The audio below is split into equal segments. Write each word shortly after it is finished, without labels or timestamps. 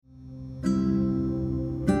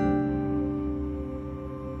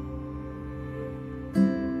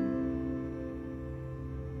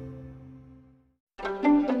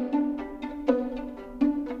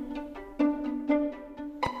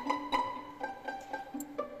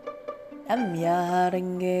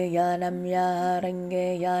Namya-renge-ya,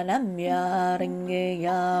 namya-renge-ya,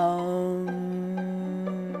 namya-renge-ya.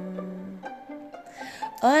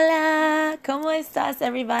 Hola, ¿cómo estás,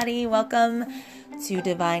 everybody? Welcome to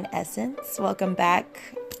Divine Essence. Welcome back,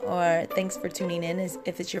 or thanks for tuning in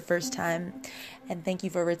if it's your first time. And thank you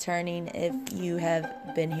for returning if you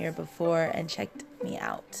have been here before and checked me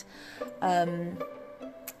out.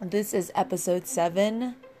 This is episode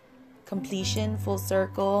 7, completion, full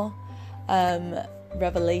circle.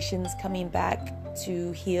 Revelations, coming back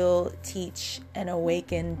to heal, teach, and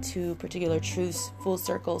awaken to particular truths, full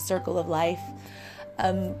circle of life.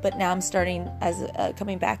 But now I'm starting as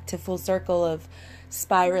coming back to full circle of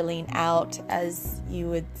spiraling out, as you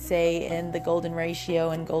would say in the golden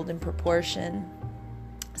ratio and golden proportion.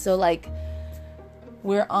 So like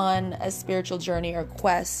we're on a spiritual journey or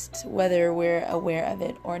quest, whether we're aware of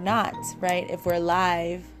it or not, right? If we're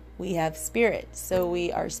alive, we have spirit, so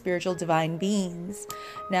we are spiritual divine beings.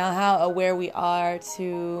 Now, how aware we are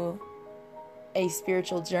to a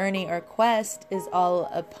spiritual journey or quest is all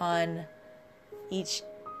upon each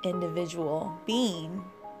individual being,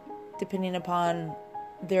 depending upon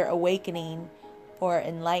their awakening or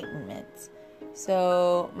enlightenment.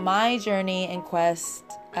 So my journey and quest,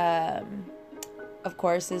 of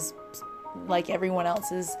course, is like everyone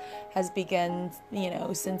else's, has begun,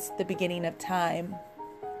 since the beginning of time.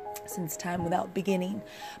 Since time without beginning.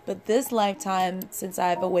 But this lifetime, since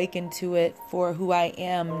I've awakened to it for who I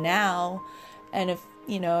am now, and if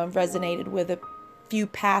I've resonated with a few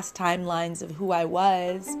past timelines of who I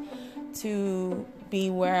was, to be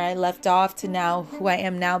where I left off to now who I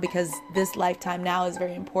am now, because this lifetime now is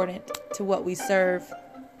very important to what we serve.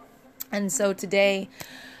 And so today,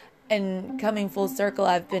 and coming full circle,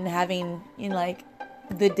 I've been having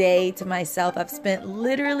the day to myself. I've spent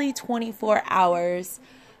literally 24 hours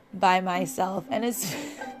by myself, and it's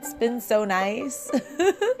been so nice.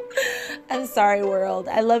 I'm sorry, world,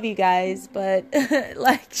 I love you guys, but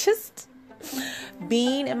just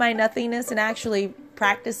being in my nothingness and actually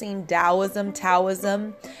practicing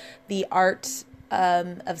Taoism, the art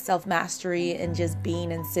of self-mastery, and just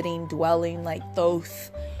being and sitting, dwelling, like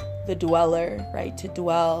Thoth, the dweller, right? To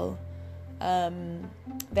dwell.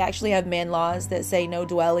 They actually have man laws that say no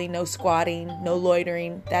dwelling, no squatting, no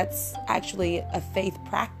loitering. That's actually a faith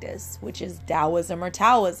practice, which is Taoism or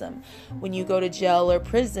Taoism. When you go to jail or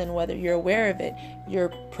prison, whether you're aware of it, you're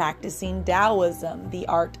practicing Taoism, the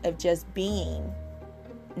art of just being.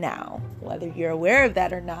 Now, whether you're aware of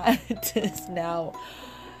that or not, is now,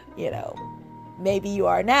 maybe you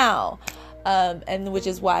are now. And which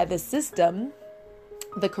is why the system,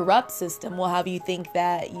 the corrupt system, will have you think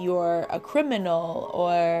that you're a criminal,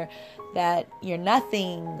 or that you're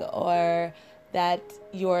nothing, or that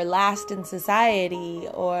you're last in society,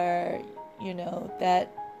 or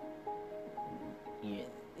that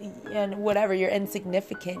and whatever, you're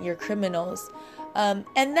insignificant, you're criminals.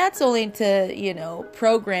 And that's only to,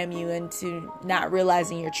 program you into not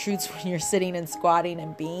realizing your truths when you're sitting and squatting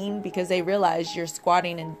and being, because they realize you're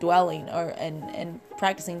squatting and dwelling and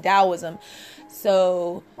practicing Taoism.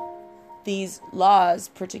 So these laws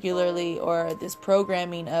particularly, or this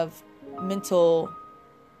programming of mental,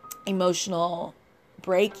 emotional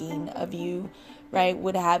breaking of you, right,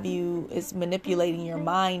 would have you, is manipulating your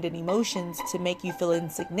mind and emotions to make you feel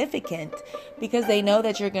insignificant, because they know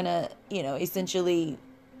that you're gonna, essentially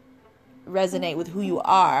resonate with who you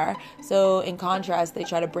are. So in contrast, they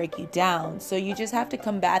try to break you down. So you just have to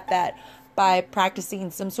combat that by practicing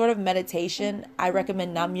some sort of meditation. I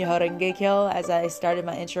recommend Nam Myoho Renge Kyo, as I started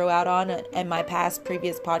my intro out on, and my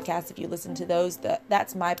previous podcasts. If you listen to those,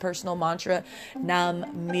 that's my personal mantra, Nam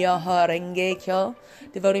Myoho Renge Kyo,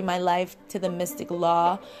 devoting my life to the mystic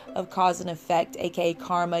law of cause and effect, aka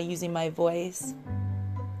karma, using my voice.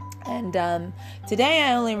 And today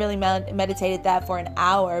I only really meditated that for an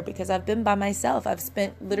hour, because I've been by myself. I've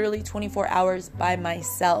spent literally 24 hours by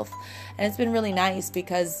myself. And it's been really nice,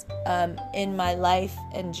 because in my life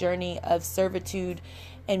and journey of servitude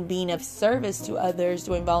and being of service to others,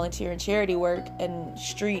 doing volunteer and charity work and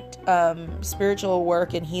street spiritual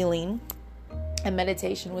work and healing and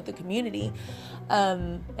meditation with the community,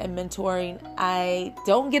 and mentoring, I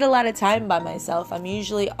don't get a lot of time by myself. I'm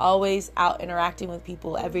usually always out interacting with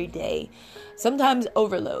people every day, sometimes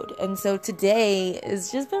overload. And so today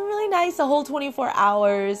has just been really nice, a whole 24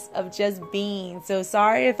 hours of just being. So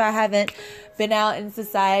sorry if I haven't been out in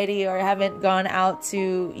society, or haven't gone out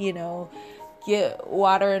to, get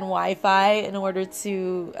water and Wi-Fi in order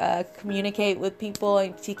to communicate with people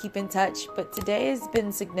and to keep in touch. But today has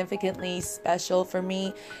been significantly special for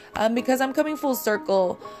me because I'm coming full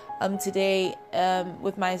circle today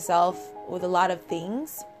with myself with a lot of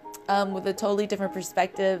things. with a totally different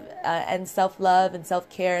perspective, and self-love and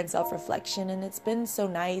self-care and self-reflection. And it's been so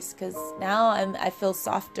nice because now I feel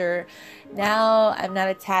softer. Now I'm not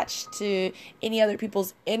attached to any other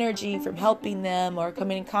people's energy from helping them or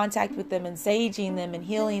coming in contact with them and saging them and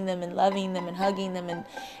healing them and loving them and hugging them and,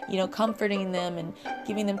 comforting them and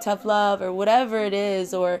giving them tough love or whatever it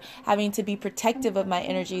is, or having to be protective of my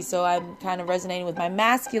energy. So I'm kind of resonating with my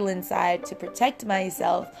masculine side to protect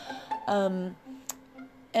myself.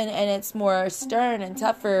 And it's more stern and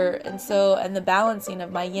tougher, and the balancing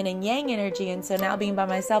of my yin and yang energy. And so now being by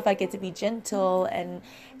myself, I get to be gentle and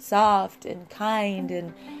soft and kind,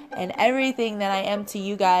 and everything that I am to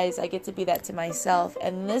you guys, I get to be that to myself.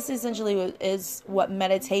 And this essentially is what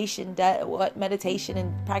meditation does, what meditation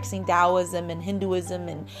and practicing Taoism and Hinduism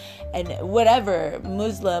and whatever,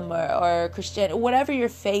 Muslim or Christian, whatever your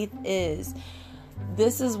faith is,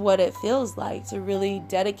 this is what it feels like to really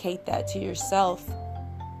dedicate that to yourself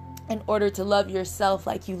in order to love yourself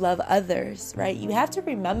like you love others, right? You have to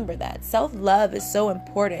remember that. Self-love is so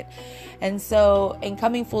important. And so in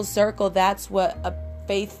coming full circle, that's what a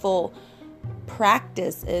faithful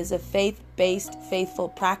practice is. A faith-based, faithful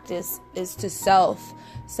practice is to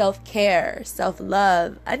self-care,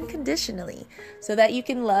 self-love unconditionally, so that you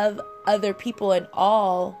can love other people and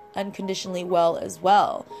all unconditionally well as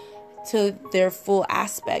well, to their full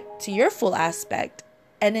aspect, to your full aspect.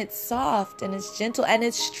 And it's soft and it's gentle and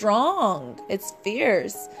it's strong. It's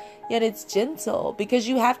fierce, yet it's gentle, because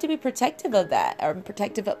you have to be protective of that, or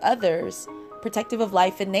protective of others, protective of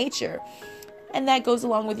life and nature. And that goes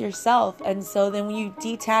along with yourself. And so then when you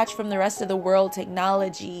detach from the rest of the world,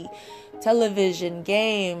 technology, television,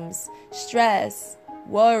 games, stress,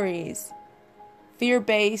 worries,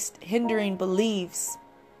 fear-based, hindering beliefs,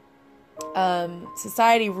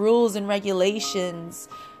 society rules and regulations,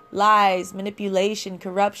 lies, manipulation,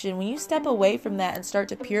 corruption, when you step away from that and start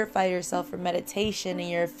to purify yourself for meditation and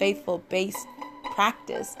your faithful based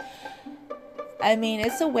practice, I mean,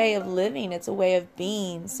 it's a way of living, it's a way of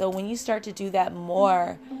being. So when you start to do that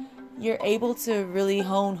more, you're able to really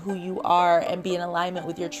hone who you are and be in alignment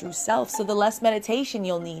with your true self. So the less meditation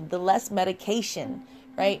you'll need, the less medication,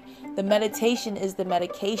 right? The meditation is the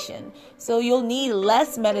medication. So you'll need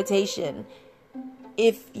less meditation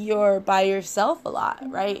if you're by yourself a lot,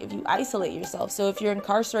 right? If you isolate yourself. So if you're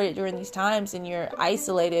incarcerated during these times and you're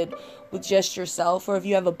isolated with just yourself, or if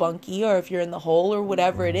you have a bunkie, or if you're in the hole, or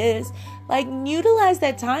whatever it is, like, utilize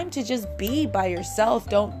that time to just be by yourself.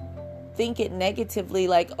 Don't think it negatively,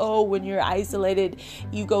 like, oh, when you're isolated,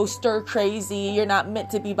 you go stir crazy. You're not meant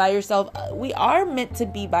to be by yourself. We are meant to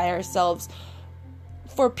be by ourselves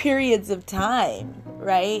for periods of time,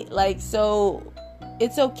 right? Like, so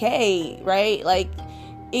it's okay, right? Like,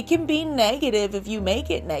 it can be negative if you make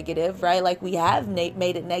it negative, right? Like we have made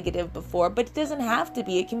it negative before, but it doesn't have to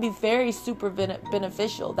be. It can be very super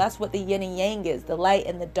beneficial. That's what the yin and yang is. The light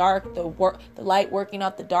and the dark, the light working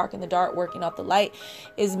out the dark and the dark working out the light,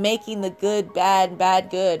 is making the good bad and bad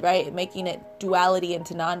good, right? Making it duality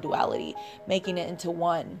into non-duality, making it into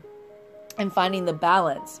one. And finding the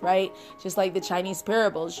balance, right? Just like the Chinese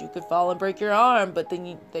parables, you could fall and break your arm, but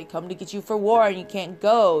then they come to get you for war and you can't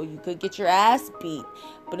go. You could get your ass beat,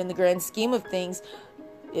 but in the grand scheme of things,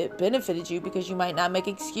 it benefited you because you might not make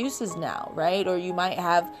excuses now, right? Or you might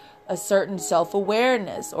have a certain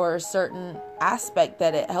self-awareness or a certain aspect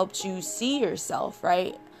that it helped you see yourself,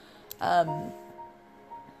 right? And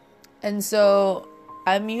so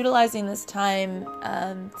I'm utilizing this time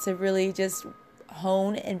to really just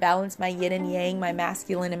hone and balance my yin and yang, my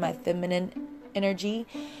masculine and my feminine energy,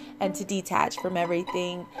 and to detach from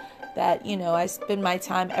everything that, I spend my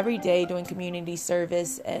time every day doing community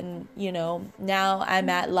service. And, now I'm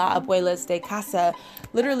at La Abuelas de Casa,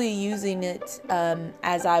 literally using it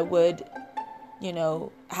as I would,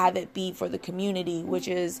 have it be for the community, which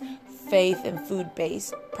is faith and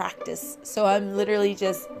food-based practice. So I'm literally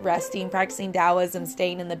just resting, practicing Taoism,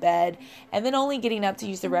 staying in the bed, and then only getting up to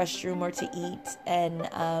use the restroom or to eat and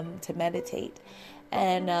to meditate.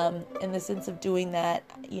 And in the sense of doing that,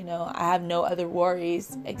 I have no other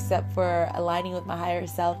worries except for aligning with my higher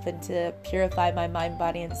self and to purify my mind,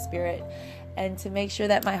 body, and spirit, and to make sure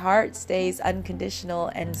that my heart stays unconditional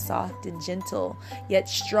and soft and gentle, yet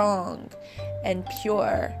strong and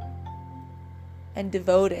pure and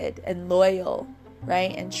devoted and loyal,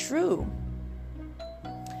 right? And true.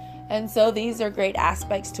 And so these are great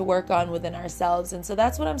aspects to work on within ourselves. And so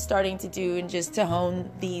that's what I'm starting to do, and just to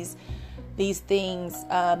hone these these things,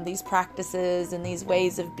 these practices and these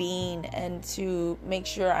ways of being, and to make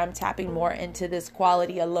sure I'm tapping more into this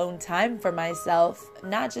quality alone time for myself,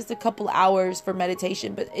 not just a couple hours for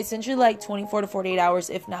meditation, but essentially like 24 to 48 hours,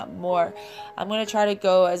 if not more. I'm going to try to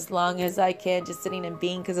go as long as I can just sitting and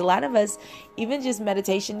being, because a lot of us, even just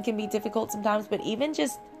meditation can be difficult sometimes, but even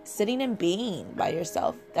just sitting and being by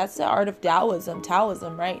yourself, that's the art of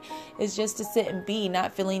Taoism, right? It's just to sit and be,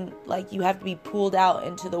 not feeling like you have to be pulled out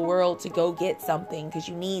into the world to go get something because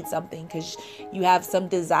you need something, because you have some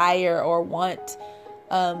desire or want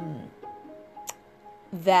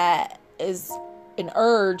that is an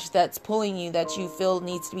urge that's pulling you, that you feel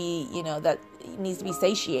needs to be, that needs to be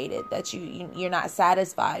satiated, that you're not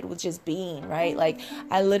satisfied with just being, right? Like,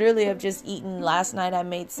 I literally have just eaten, last night I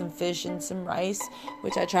made some fish and some rice,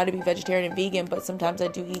 which I try to be vegetarian and vegan, but sometimes I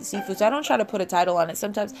do eat seafood, so I don't try to put a title on it.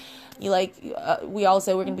 Sometimes we all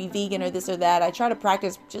say we're gonna be vegan or this or that. I try to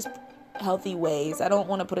practice just healthy ways. I don't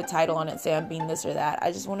want to put a title on it, say I'm being this or that.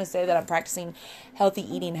 I just want to say that I'm practicing healthy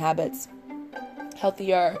eating habits,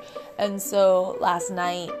 healthier. And so last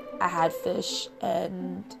night I had fish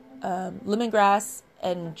and lemongrass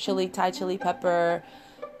and Thai chili pepper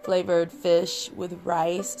flavored fish with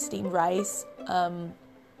rice, steamed rice. And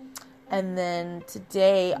then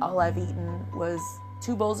today all I've eaten was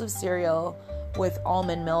 2 bowls of cereal with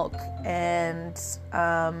almond milk and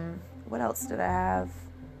what else did I have?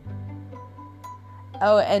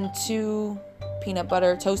 Oh, and 2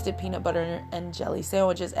 toasted peanut butter and jelly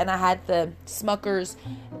sandwiches. And I had the Smucker's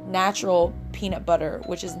natural peanut butter,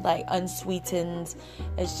 which is like unsweetened.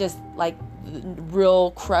 It's just like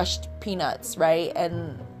real crushed peanuts, right?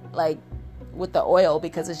 And like with the oil,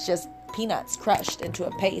 because it's just peanuts crushed into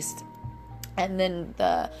a paste. And then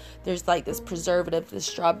there's like this preservative, this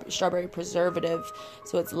strawberry preservative,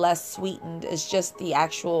 so it's less sweetened. It's just the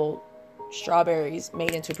actual strawberries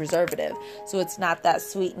made into preservative, so it's not that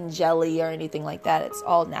sweetened jelly or anything like that. It's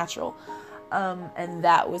all natural, and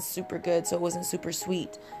that was super good, so it wasn't super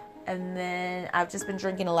sweet. And then I've just been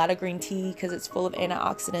drinking a lot of green tea because it's full of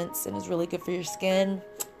antioxidants and is really good for your skin,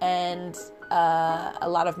 and a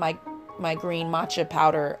lot of my green matcha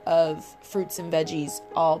powder of fruits and veggies,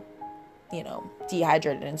 all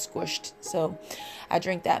dehydrated and squished. So I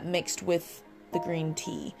drink that mixed with the green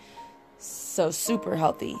tea. So super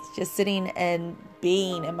healthy, just sitting and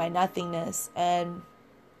being in my nothingness. And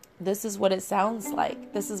this is what it sounds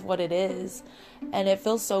like. This is what it is. And it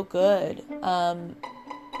feels so good. And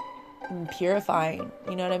purifying.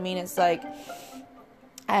 You know what I mean? It's like,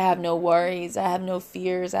 I have no worries. I have no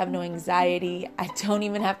fears. I have no anxiety. I don't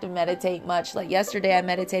even have to meditate much. Like yesterday, I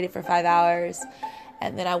meditated for 5 hours.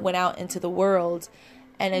 And then I went out into the world.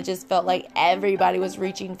 And it just felt like everybody was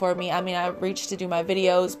reaching for me. I mean, I reached to do my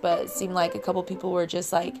videos, but it seemed like a couple people were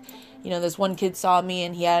just like, this one kid saw me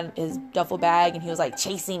and he had his duffel bag and he was like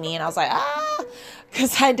chasing me. And I was like,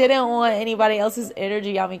 because I didn't want anybody else's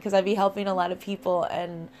energy on me, because I'd be helping a lot of people.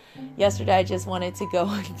 And yesterday I just wanted to go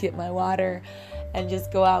and get my water and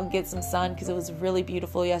just go out and get some sun, because it was really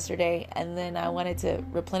beautiful yesterday. And then I wanted to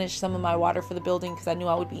replenish some of my water for the building, because I knew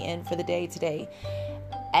I would be in for the day today.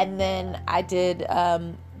 And then I did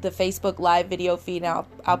the Facebook live video feed. Now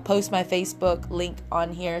I'll post my Facebook link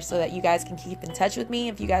on here so that you guys can keep in touch with me.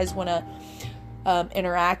 If you guys want to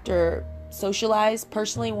interact or socialize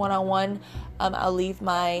personally one-on-one, I'll leave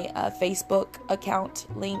my Facebook account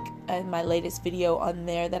link and my latest video on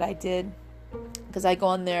there that I did, because I go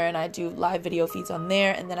on there and I do live video feeds on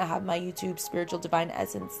there. And then I have my YouTube Spiritual Divine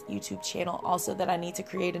Essence YouTube channel also that I need to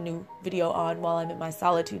create a new video on while I'm in my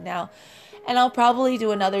solitude now. And I'll probably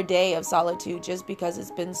do another day of solitude, just because it's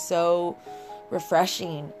been so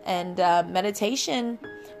refreshing. And meditation,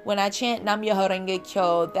 when I chant Nam Myoho Renge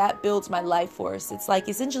Kyo, that builds my life force. It's like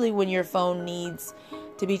essentially when your phone needs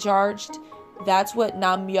to be charged, that's what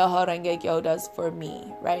Nam Myoho Renge Kyo does for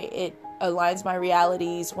me, right? It aligns my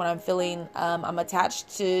realities when I'm feeling I'm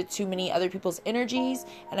attached to too many other people's energies,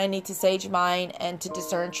 and I need to sage mine and to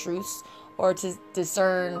discern truths, or to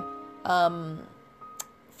discern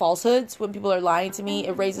falsehoods when people are lying to me.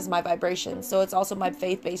 It raises my vibration. So it's also my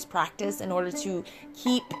faith-based practice in order to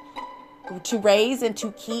raise and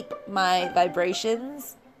to keep my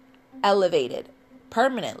vibrations elevated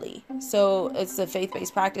permanently. So it's a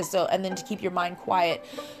faith-based practice. So, and then to keep your mind quiet.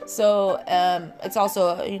 So it's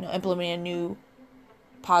also implementing a new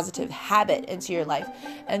positive habit into your life.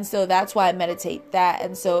 And so that's why I meditate that.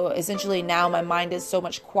 And so essentially now my mind is so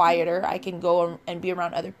much quieter. I can go and be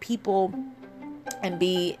around other people and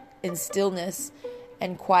be in stillness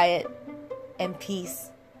and quiet and peace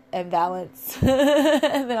and balance.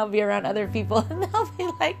 And then I'll be around other people and I'll be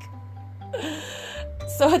like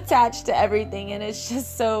so attached to everything, and it's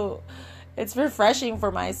just so it's refreshing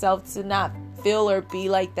for myself to not feel or be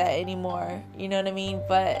like that anymore. You know what I mean?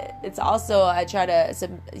 But it's also, I try to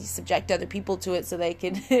subject other people to it so they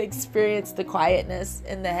can experience the quietness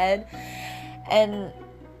in the head. And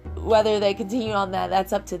whether they continue on that,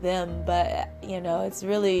 that's up to them. But, it's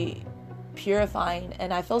really purifying.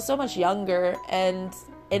 And I feel so much younger and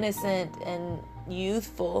innocent and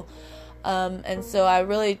youthful. And so I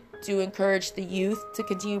really do encourage the youth to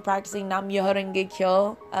continue practicing Nam Myoho Renge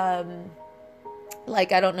Kyo. I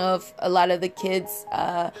don't know if a lot of the kids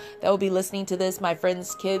that will be listening to this, my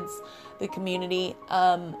friends' kids, the community,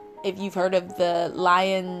 if you've heard of the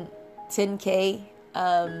Lion 10K,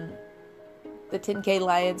 the 10K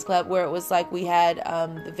Lions Club, where it was we had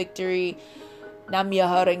the Victory Nam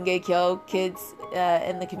Myoho Renge Kyo kids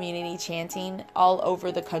in the community chanting all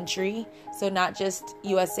over the country. So not just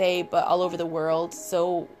USA, but all over the world.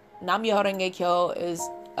 So Nam Myoho Renge Kyo is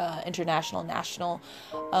international, national.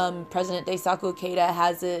 President Daisaku Ikeda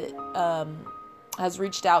has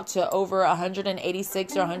reached out to over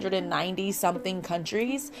 186 or 190 something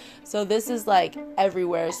countries. So this is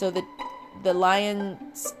everywhere. So the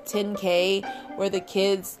Lions 10K, where the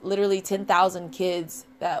kids, literally 10,000 kids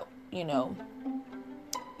that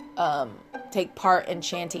take part in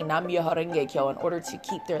chanting Nam Myoho Renge Kyo in order to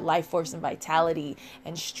keep their life force and vitality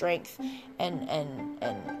and strength and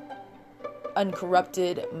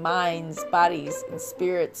uncorrupted minds, bodies, and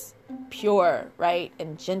spirits pure, right,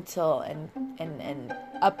 and gentle and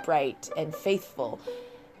upright and faithful,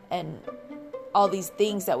 and all these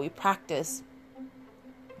things that we practice.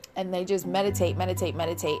 And they just meditate.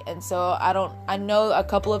 And so I know a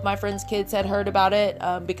couple of my friends' kids had heard about it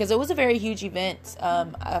because it was a very huge event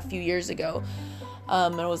a few years ago.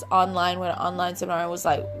 And it was online, when an online seminar was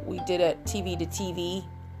we did it TV to TV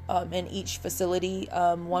in each facility.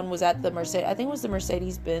 One was at the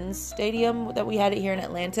Mercedes-Benz Stadium that we had it here in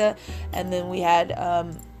Atlanta. And then we had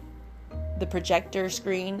the projector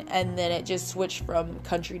screen, and then it just switched from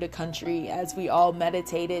country to country as we all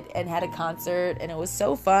meditated and had a concert, and it was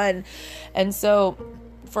so fun. And so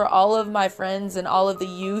for all of my friends and all of the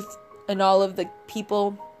youth and all of the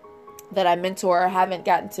people that I mentor or haven't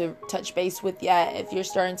gotten to touch base with yet, if you're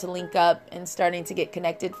starting to link up and starting to get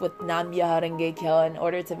connected with Nam Myoho Renge Kyo in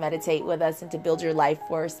order to meditate with us and to build your life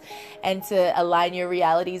force and to align your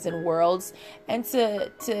realities and worlds and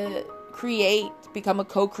to become a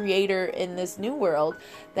co-creator in this new world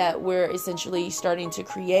that we're essentially starting to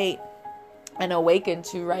create and awaken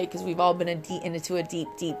to, right? Because we've all been into a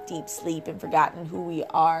deep sleep and forgotten who we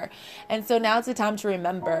are. And so now it's a time to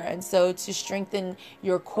remember. And so to strengthen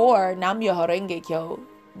your core, Nam Myoho Renge Kyo,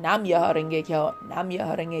 Nam Myoho Renge Kyo, Nam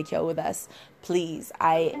Myoho Renge Kyo with us. Please,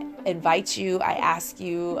 I invite you, I ask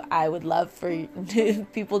you, I would love for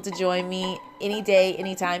people to join me any day,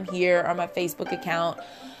 anytime here on my Facebook account.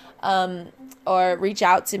 Or reach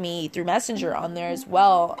out to me through Messenger on there as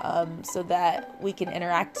well, so that we can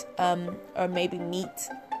interact, or maybe meet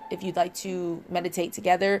if you'd like to meditate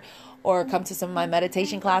together, or come to some of my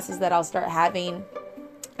meditation classes that I'll start having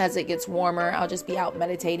as it gets warmer. I'll just be out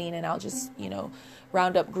meditating, and I'll just,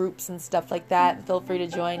 round up groups and stuff like that. Feel free to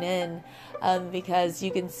join in, because you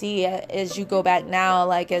can see as you go back now,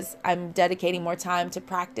 as I'm dedicating more time to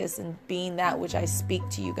practice and being that which I speak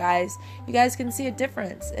to you guys can see a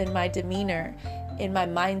difference in my demeanor, in my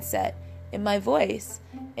mindset, in my voice,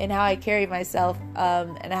 in how I carry myself,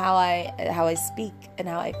 and how I speak and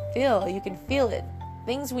how I feel. You can feel it.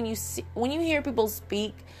 Things when you hear people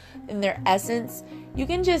speak in their essence, you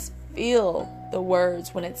can just feel the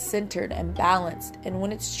words when it's centered and balanced and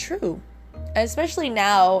when it's true. And especially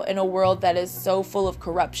now in a world that is so full of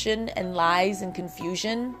corruption and lies and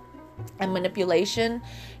confusion and manipulation,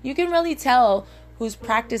 you can really tell who's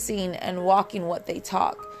practicing and walking what they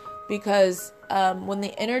talk. Because when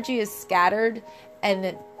the energy is scattered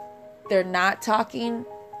and they're not talking,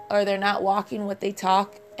 or they're not walking what they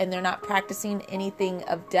talk, and they're not practicing anything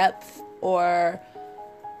of depth or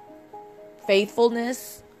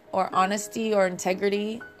faithfulness or honesty or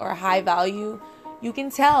integrity or high value, you can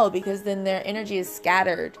tell, because then their energy is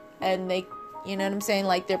scattered and they, you know what I'm saying?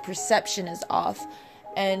 Their perception is off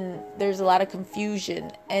and there's a lot of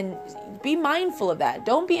confusion. And be mindful of that.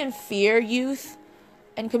 Don't be in fear, youth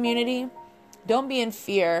and community. Don't be in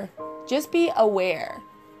fear. Just be aware.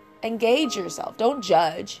 Engage yourself. Don't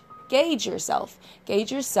judge. Gauge yourself.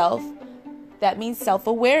 Gauge yourself. That means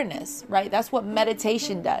self-awareness, right? That's what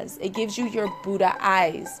meditation does. It gives you your Buddha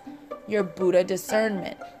eyes, your Buddha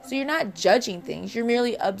discernment. So you're not judging things. You're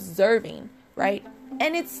merely observing, right?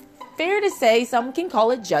 And it's fair to say some can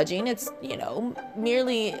call it judging. It's,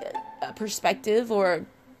 merely a perspective or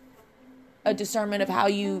a discernment of how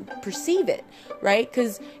you perceive it, right?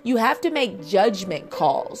 Because you have to make judgment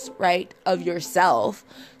calls, right, of yourself.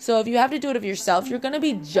 So if you have to do it of yourself, you're going to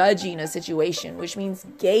be judging a situation, which means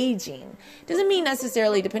gauging. Doesn't mean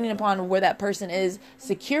necessarily, depending upon where that person is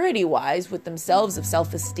security-wise with themselves, of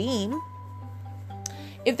self-esteem.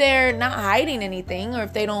 If they're not hiding anything, or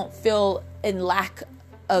if they don't feel in lack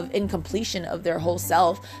of incompletion of their whole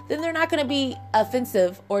self, then they're not going to be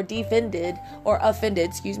offended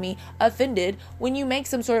when you make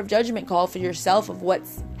some sort of judgment call for yourself of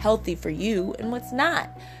what's healthy for you and what's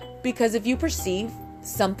not. Because if you perceive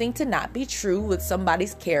something to not be true with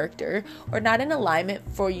somebody's character, or not in alignment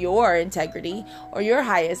for your integrity or your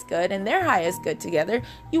highest good and their highest good together,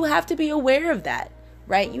 you have to be aware of that,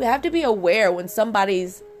 right? You have to be aware when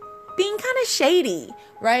somebody's being kind of shady,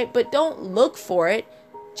 right? But don't look for it.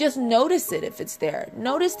 Just notice it if it's there.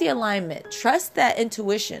 Notice the alignment. Trust that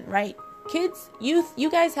intuition, right? Kids, youth, you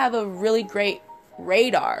guys have a really great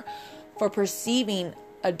radar for perceiving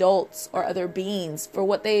adults or other beings for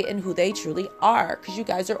what they and who they truly are, because you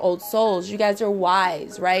guys are old souls. You guys are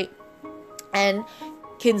wise, right? And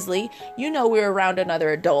Kinsley, you know, we're around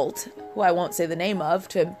another adult who I won't say the name of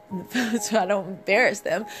so I don't embarrass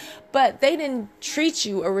them, but they didn't treat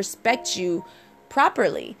you or respect you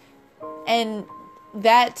properly. And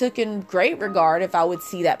that took in great regard if I would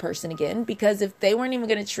see that person again, because if they weren't even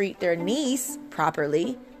going to treat their niece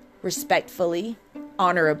properly, respectfully,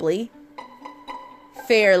 honorably,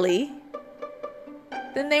 fairly,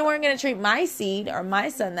 then they weren't going to treat my seed or my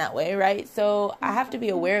son that way, right? So I have to be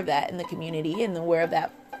aware of that in the community, and aware of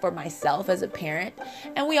that for myself as a parent.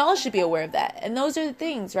 And we all should be aware of that. And those are the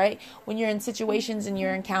things, right? When you're in situations and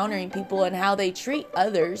you're encountering people and how they treat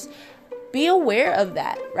others, be aware of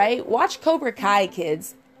that, right? Watch Cobra Kai,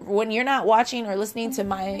 kids. When you're not watching or listening to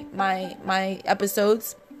my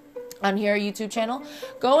episodes on here, YouTube channel,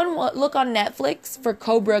 go and look on Netflix for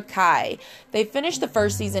Cobra Kai. They finished the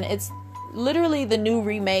first season. It's literally the new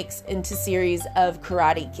remakes into series of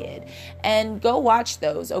Karate Kid. And go watch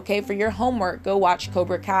those, okay? For your homework, go watch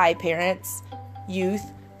Cobra Kai, parents,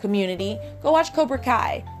 youth, community. Go watch Cobra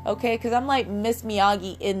Kai, okay? Because I'm like Miss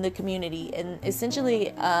Miyagi in the community. And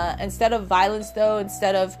essentially, instead of violence, though,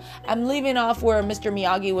 I'm leaving off where Mr.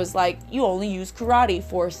 Miyagi was like, you only use karate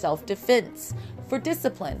for self-defense, for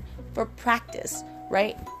discipline, for practice,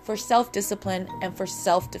 right? For self-discipline and for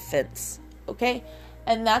self-defense, okay?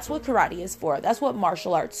 And that's what karate is for. That's what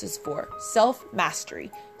martial arts is for. Self-mastery,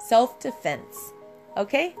 self-defense,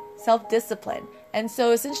 okay? Self-discipline. And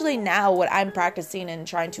so essentially now what I'm practicing and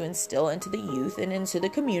trying to instill into the youth and into the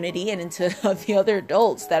community and into the other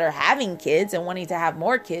adults that are having kids and wanting to have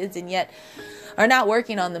more kids and yet are not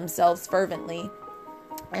working on themselves fervently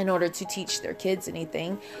in order to teach their kids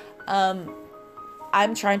anything.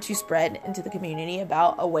 I'm trying to spread into the community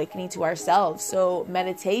about awakening to ourselves. So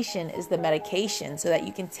meditation is the medication so that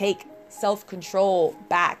you can take self-control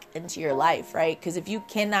back into your life, right? Because if you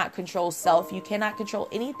cannot control self, you cannot control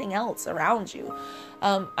anything else around you.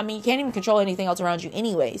 You can't even control anything else around you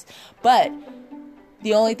anyways, but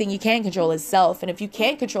the only thing you can control is self. And if you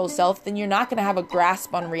can't control self, then you're not going to have a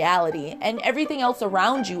grasp on reality, and everything else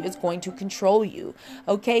around you is going to control you.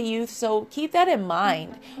 Okay, youth? So keep that in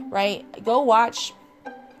mind, right? Go watch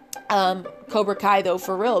Cobra Kai, though,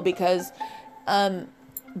 for real, because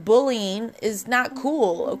bullying is not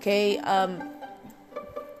cool, okay?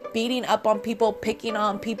 Beating up on people, picking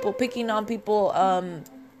on people, and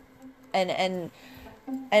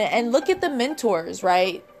look at the mentors,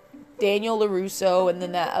 right? Daniel LaRusso, and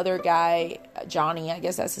then that other guy, Johnny, I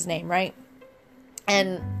guess that's his name, right?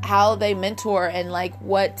 And how they mentor, and like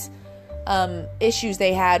what issues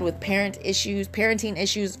they had with parenting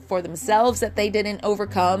issues for themselves that they didn't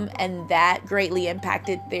overcome, and that greatly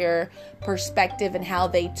impacted their perspective and how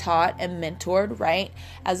they taught and mentored, right?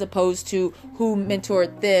 As opposed to who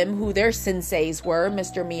mentored them, who their senseis were.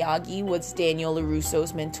 Mr. Miyagi was Daniel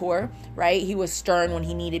LaRusso's mentor, right? He was stern when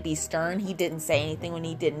he needed to be stern. He didn't say anything when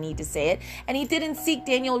he didn't need to say it, and he didn't seek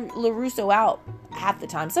Daniel LaRusso out half the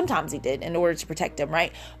time. Sometimes he did in order to protect him,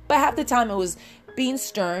 right? But half the time it was being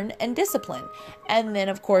stern and disciplined. And then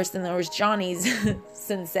of course there was Johnny's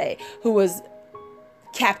sensei, who was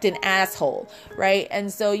Captain Asshole, right?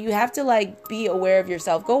 And so you have to like be aware of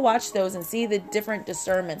yourself. Go watch those and see the different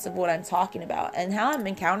discernments of what I'm talking about and how I'm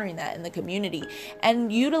encountering that in the community,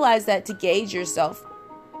 and utilize that to gauge yourself,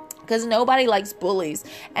 because nobody likes bullies.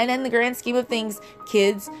 And in the grand scheme of things,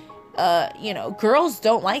 kids, girls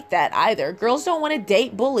don't like that either. Girls don't want to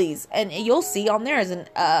date bullies, and you'll see on there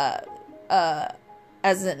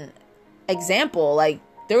as an example, like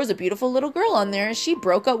there was a beautiful little girl on there, and she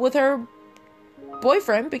broke up with her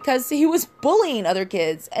boyfriend because he was bullying other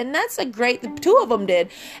kids. And that's the two of them did.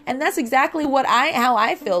 And that's exactly how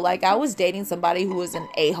I feel like I was dating somebody who was an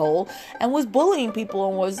a-hole and was bullying people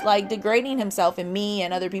and was like degrading himself and me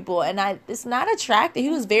and other people. And it's not attractive. He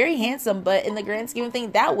was very handsome, but in the grand scheme of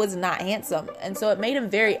things, that was not handsome. And so it made him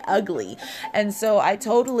very ugly. And so I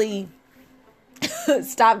totally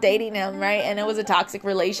stopped dating him, right? And it was a toxic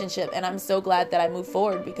relationship. And I'm so glad that I moved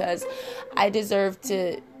forward because I deserve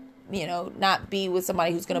to, not be with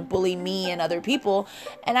somebody who's going to bully me and other people.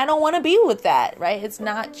 And I don't want to be with that, right? It's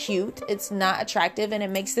not cute. It's not attractive, and it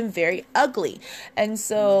makes them very ugly. And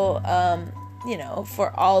so,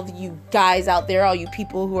 for all of you guys out there, all you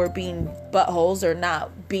people who are being buttholes or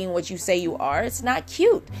not being what you say you are, it's not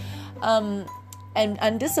cute. And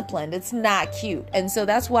undisciplined. It's not cute. And so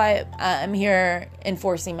that's why I'm here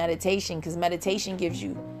enforcing meditation, because meditation gives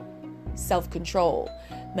you self-control.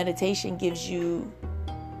 Meditation gives you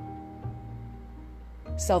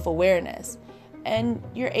self-awareness, and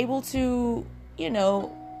you're able to,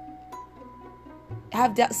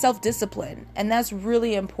 have self-discipline, and that's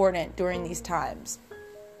really important during these times.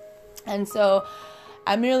 And so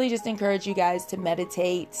I'm really just encourage you guys to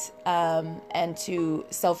meditate and to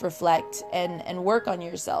self-reflect and work on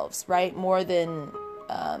yourselves, right? More than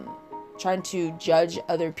trying to judge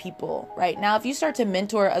other people, right? Now, if you start to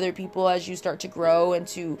mentor other people as you start to grow and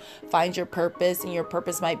to find your purpose, and your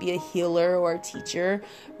purpose might be a healer or a teacher,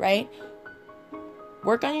 right?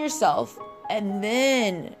 Work on yourself and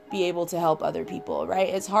then be able to help other people, right?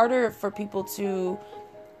 It's harder for people to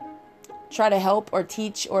try to help or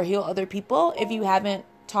teach or heal other people if you haven't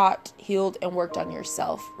taught, healed, and worked on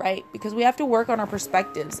yourself, right? Because we have to work on our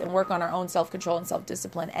perspectives and work on our own self-control and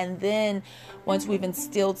self-discipline. And then once we've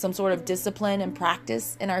instilled some sort of discipline and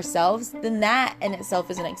practice in ourselves, then that in itself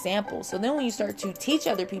is an example. So then when you start to teach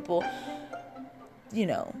other people,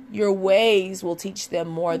 your ways will teach them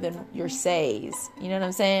more than your says. You know what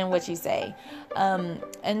I'm saying? What you say.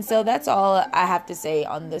 And so that's all I have to say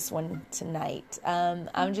on this one tonight.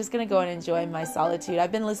 I'm just going to go and enjoy my solitude.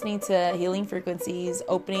 I've been listening to healing frequencies,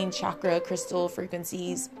 opening chakra crystal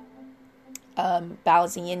frequencies,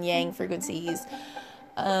 balancing yin yang frequencies,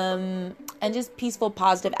 and just peaceful,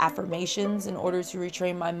 positive affirmations in order to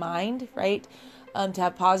retrain my mind, right? To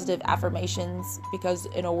have positive affirmations, because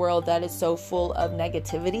in a world that is so full of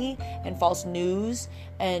negativity and false news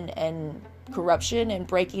and corruption and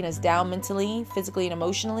breaking us down mentally, physically, and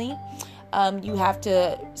emotionally, you have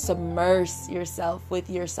to submerge yourself with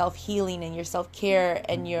your self-healing and your self-care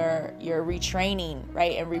and your retraining,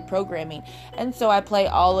 right, and reprogramming. And so I play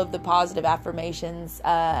all of the positive affirmations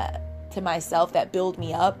to myself that build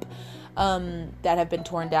me up, that have been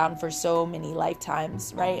torn down for so many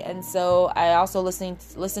lifetimes, right? And so I also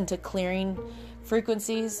listen to clearing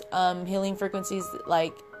frequencies, healing frequencies,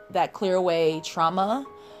 like that clear away trauma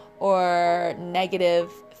or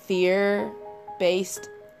negative fear-based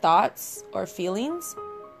thoughts or feelings,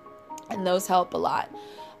 and those help a lot.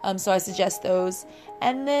 So I suggest those.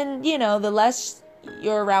 And then, the less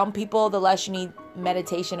you're around people, the less you need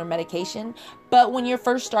meditation or medication. But when you're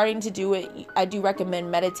first starting to do it, I do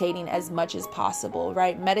recommend meditating as much as possible,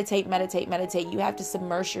 right? Meditate. You have to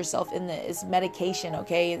submerge yourself in this medication,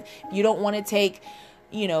 okay? You don't want to take,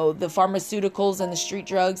 the pharmaceuticals and the street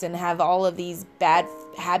drugs and have all of these bad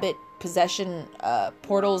habit possession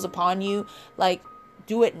portals upon you. Like,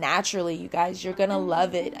 do it naturally, you guys. You're gonna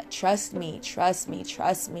love it. Trust me.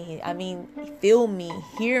 I mean, feel me,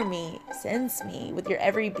 hear me, sense me with your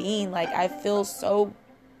every being. Like, I feel so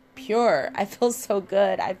pure. I feel so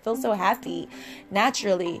good. I feel so happy,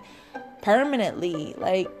 naturally, permanently,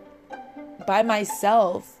 like by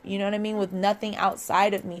myself, you know what I mean? With nothing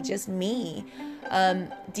outside of me, just me,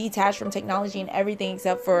 detached from technology and everything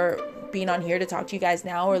except for being on here to talk to you guys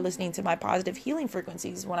now or listening to my positive healing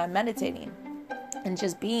frequencies when I'm meditating. And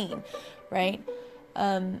just being, right?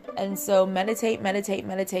 And so meditate.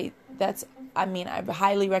 That's, I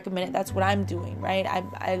highly recommend it. That's what I'm doing, right?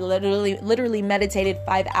 I literally meditated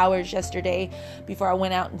 5 hours yesterday before I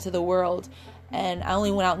went out into the world. And I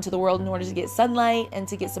only went out into the world in order to get sunlight and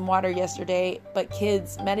to get some water yesterday. But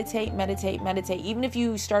kids, meditate. Even if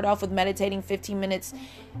you start off with meditating 15 minutes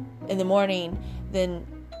in the morning, then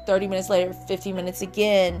 30 minutes later, 15 minutes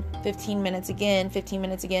again, 15 minutes again, 15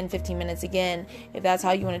 minutes again, 15 minutes again. If that's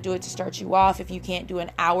how you want to do it to start you off, if you can't do an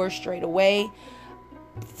hour straight away.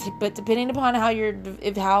 But depending upon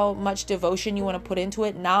how much devotion you want to put into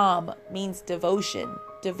it, nam means devotion,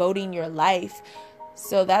 devoting your life.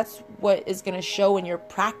 So that's what is going to show in your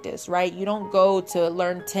practice, right? You don't go to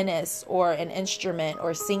learn tennis or an instrument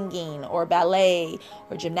or singing or ballet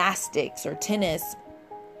or gymnastics or tennis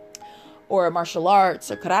or martial arts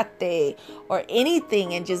or karate or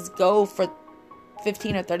anything and just go for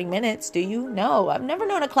 15 or 30 minutes, do you? No, I've never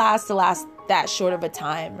known a class to last that short of a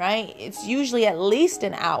time, right? It's usually at least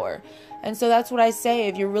an hour. And so that's what I say.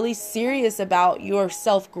 If you're really serious about your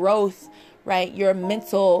self-growth, right, your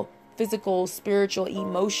mental, physical, spiritual,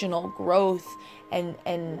 emotional growth and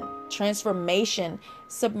transformation,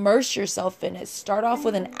 submerge yourself in it. Start off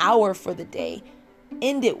with an hour for the day.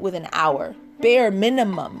 End it with an hour. Bare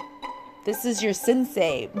minimum. This is your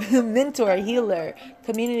sensei, mentor, healer,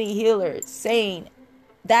 community healer saying,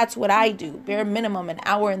 that's what I do. Bare minimum, an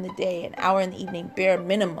hour in the day, an hour in the evening, bare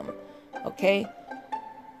minimum. Okay?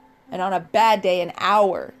 And on a bad day, an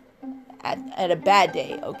hour at a bad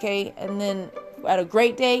day. Okay? And then at a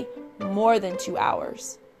great day, more than 2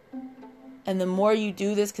 hours. And the more you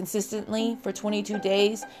do this consistently for 22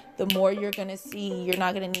 days, the more you're going to see you're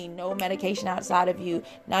not going to need no medication outside of you,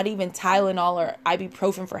 not even Tylenol or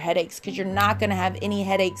ibuprofen for headaches, because you're not going to have any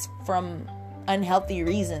headaches from unhealthy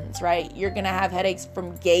reasons, right? You're going to have headaches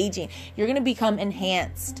from gauging. You're going to become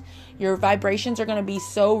enhanced. Your vibrations are going to be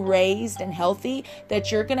so raised and healthy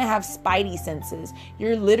that you're going to have spidey senses.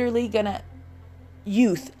 You're literally going to...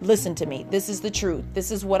 Youth, listen to me. This is the truth.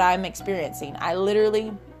 This is what I'm experiencing. I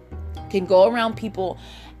literally can go around people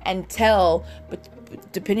and tell, but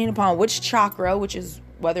depending upon which chakra, which is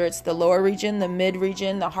whether it's the lower region, the mid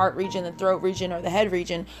region, the heart region, the throat region, or the head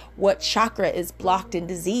region, what chakra is blocked and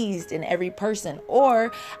diseased in every person.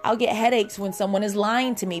 Or I'll get headaches when someone is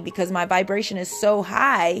lying to me because my vibration is so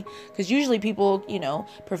high, because usually people,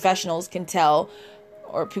 professionals can tell,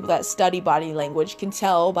 or people that study body language can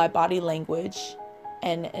tell by body language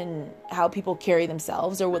and how people carry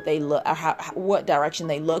themselves or what they look, or what direction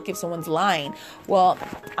they look if someone's lying. Well,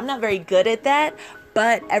 I'm not very good at that,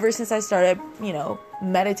 but ever since I started,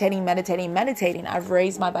 meditating, I've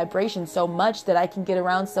raised my vibration so much that I can get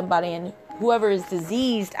around somebody and whoever is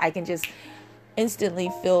diseased, I can just instantly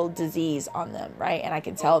feel disease on them, right? And I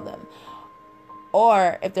can tell them.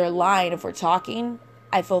 Or if they're lying, if we're talking,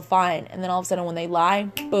 I feel fine. And then all of a sudden when they lie,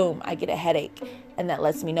 boom, I get a headache. And that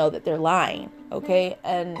lets me know that they're lying. Okay.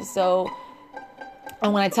 And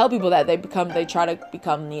when I tell people that, they try to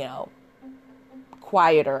become,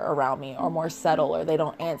 quieter around me or more subtle, or they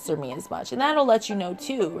don't answer me as much. And that'll let you know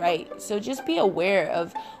too, right? So just be aware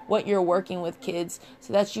of what you're working with, kids,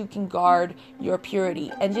 so that you can guard your purity.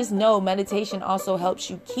 And just know meditation also helps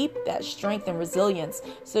you keep that strength and resilience,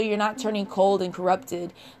 so you're not turning cold and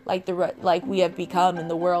corrupted like we have become in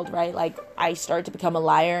the world, right? Like I start to become a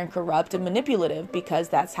liar and corrupt and manipulative because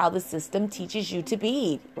that's how the system teaches you to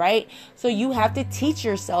be, right? So you have to teach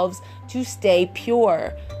yourselves to stay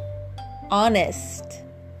pure, honest,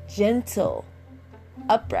 gentle,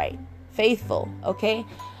 upright, faithful, okay?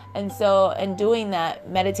 And so in doing that,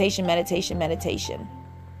 meditation. And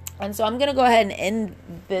so I'm going to go ahead and end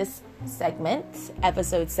this segment,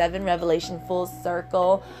 episode 7, Revelation, full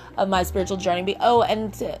circle of my spiritual journey. What I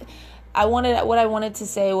wanted to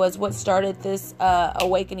say was what started this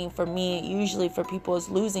awakening for me, usually for people, is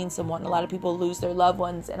losing someone. A lot of people lose their loved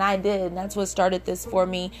ones, and I did. And that's what started this for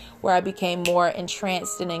me, where I became more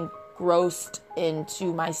entranced and engrossed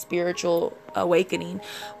into my spiritual awakening,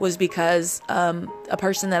 was because a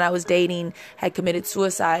person that I was dating had committed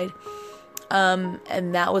suicide.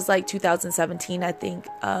 And that was like 2017, I think.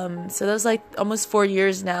 So that was like almost 4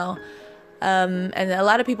 years now. And a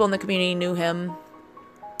lot of people in the community knew him.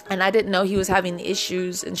 And I didn't know he was having the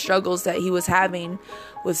issues and struggles that he was having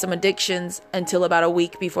with some addictions until about a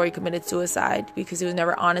week before he committed suicide, because he was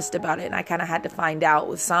never honest about it. And I kind of had to find out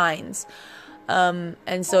with signs.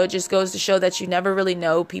 And so it just goes to show that you never really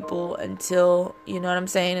know people until,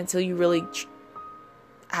 until you really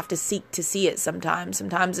have to seek to see it sometimes.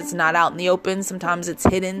 Sometimes it's not out in the open. Sometimes it's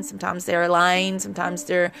hidden. Sometimes they're lying. Sometimes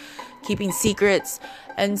they're keeping secrets.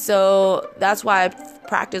 And so that's why I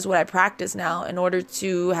practice what I practice now, in order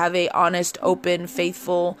to have a honest, open,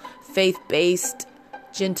 faithful, faith-based,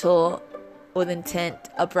 gentle, with intent,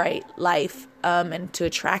 upright life, and to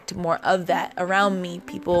attract more of that around me,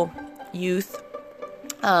 people, youth.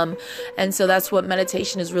 And so that's what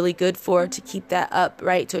meditation is really good for, to keep that up,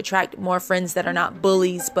 right? To attract more friends that are not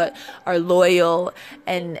bullies, but are loyal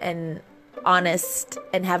and honest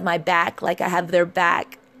and have my back like I have their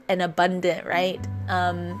back, and abundant, right?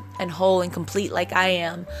 And whole and complete like I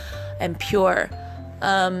am, and pure.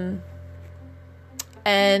 And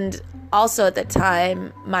also at that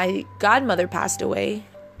time, my godmother passed away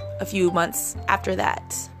a few months after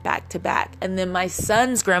that, back to back. And then my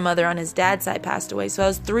son's grandmother on his dad's side passed away. So I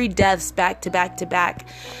was 3 deaths back to back to back.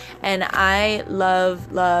 And I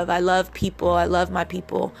love people. I love my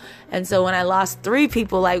people. And so when I lost 3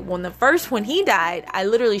 people, like when he died, I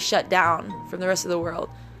literally shut down from the rest of the world.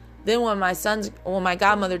 Then when my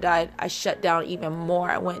godmother died, I shut down even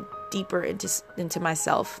more. I went deeper into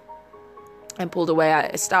myself and pulled away.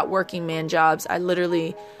 I stopped working man jobs. I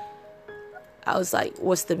was like,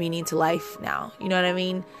 what's the meaning to life now? You know what I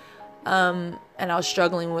mean? And I was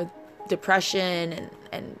struggling with depression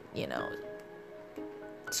and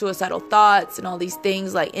suicidal thoughts and all these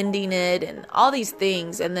things, like ending it and all these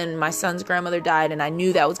things. And then my son's grandmother died, and I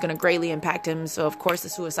knew that was going to greatly impact him. So of course the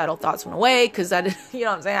suicidal thoughts went away, because I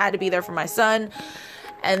had to be there for my son.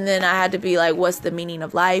 And then I had to be like, what's the meaning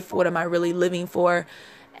of life? What am I really living for?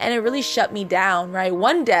 And it really shut me down, right?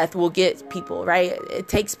 1 death will get people, right? It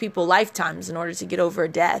takes people lifetimes in order to get over a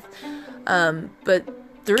death. But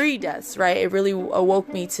 3 deaths, right? It really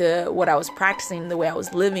awoke me to what I was practicing, the way I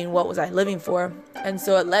was living, what was I living for? And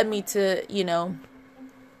so it led me to,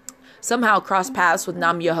 somehow cross paths with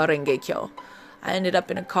Nam Myoho Renge Kyo. I ended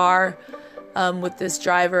up in a car with this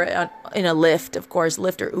driver in a Lyft, of course,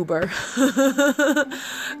 Lyft or Uber,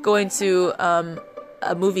 going to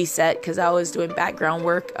a movie set, because I was doing background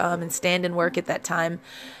work and stand-in work at that time,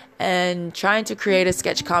 and trying to create a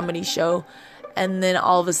sketch comedy show. And then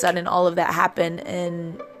all of a sudden, all of that happened,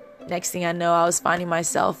 and next thing I know, I was finding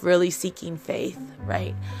myself really seeking faith,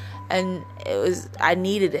 right? And I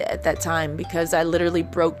needed it at that time, because I literally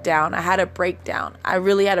broke down. I had a breakdown. I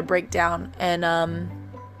really had a breakdown, and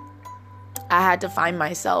I had to find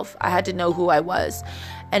myself. I had to know who I was.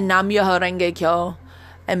 And Nam Myoho Renge Kyo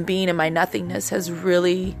and being in my nothingness has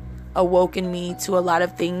really awoken me to a lot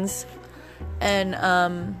of things. And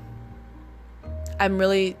I'm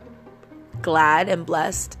really glad and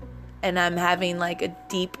blessed, and I'm having like a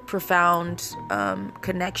deep, profound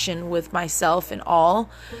connection with myself and all,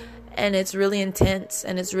 and it's really intense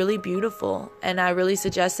and it's really beautiful. And I really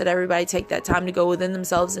suggest that everybody take that time to go within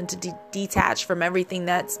themselves and to detach from everything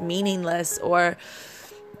that's meaningless or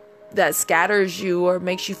that scatters you or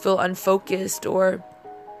makes you feel unfocused or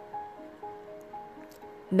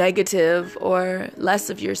negative or less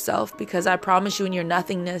of yourself, because I promise you, in your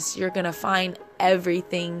nothingness, you're gonna find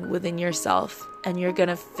everything within yourself, and you're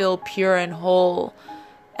gonna feel pure and whole.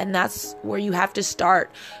 And that's where you have to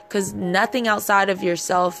start, because nothing outside of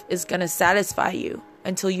yourself is gonna satisfy you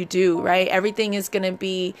until you do, right? Everything is gonna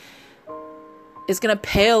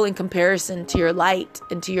pale in comparison to your light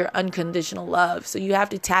and to your unconditional love. So you have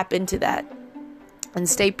to tap into that and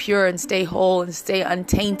stay pure and stay whole and stay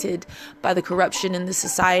untainted by the corruption in the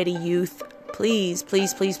society, youth. Please,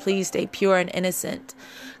 please, please, please stay pure and innocent.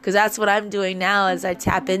 Because that's what I'm doing now, as I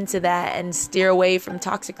tap into that and steer away from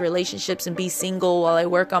toxic relationships and be single while I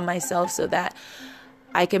work on myself, so that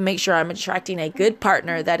I can make sure I'm attracting a good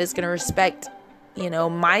partner that is going to respect,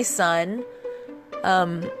 my son.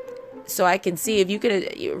 So I can see if you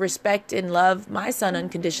could respect and love my son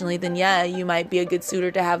unconditionally, then yeah, you might be a good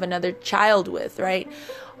suitor to have another child with, right?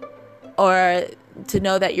 Or to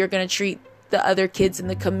know that you're going to treat the other kids in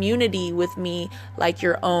the community with me like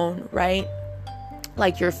your own, right?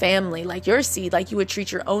 Like your family, like your seed, like you would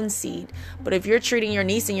treat your own seed. But if you're treating your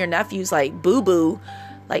niece and your nephews like boo-boo,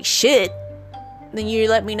 like shit, then you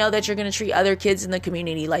let me know that you're going to treat other kids in the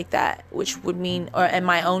community like that, which would mean, and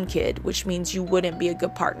my own kid, which means you wouldn't be a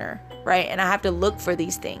good partner, right? And I have to look for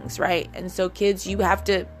these things, right? And so kids, you have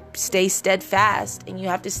to stay steadfast and you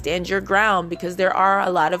have to stand your ground, because there are a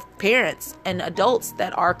lot of parents and adults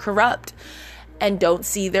that are corrupt and don't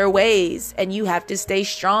see their ways, and you have to stay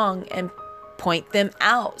strong and point them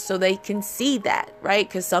out so they can see that, right?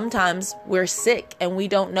 Because sometimes we're sick and we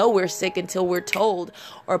don't know we're sick until we're told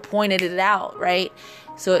or pointed it out, right?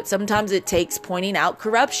 So sometimes it takes pointing out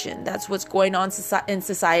corruption. That's what's going on in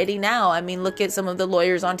society now. I mean, look at some of the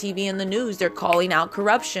lawyers on TV and the news. They're calling out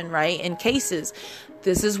corruption, right? In cases.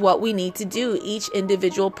 This is what we need to do. Each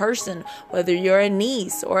individual person, whether you're a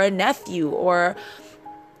niece or a nephew or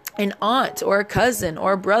an aunt or a cousin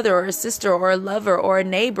or a brother or a sister or a lover or a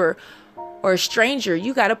neighbor or a stranger,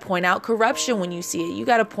 you got to point out corruption when you see it. You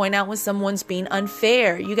got to point out when someone's being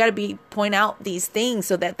unfair. You got to point out these things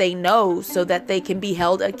so that they know, so that they can be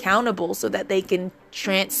held accountable, so that they can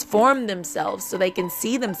transform themselves, so they can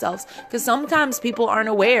see themselves. Because sometimes people aren't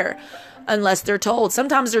aware unless they're told.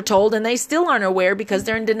 Sometimes they're told and they still aren't aware because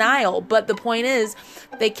they're in denial. But the point is,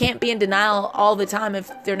 they can't be in denial all the time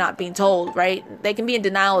if they're not being told, right? They can be in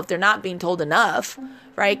denial if they're not being told enough,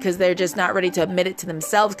 right? Because they're just not ready to admit it to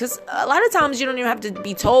themselves. Because a lot of times you don't even have to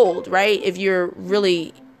be told, right? If you're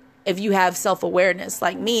really if you have self-awareness.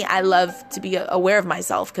 Like me, I love to be aware of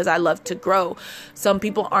myself because I love to grow. Some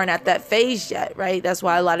people aren't at that phase yet, right? That's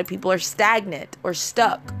why a lot of people are stagnant or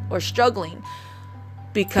stuck or struggling,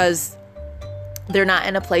 because they're not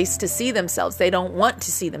in a place to see themselves. They don't want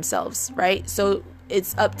to see themselves, right? So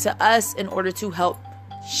it's up to us in order to help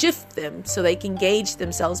shift them so they can gauge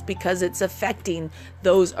themselves, because it's affecting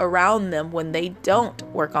those around them when they don't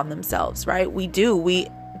work on themselves, right? We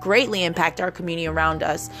greatly impact our community around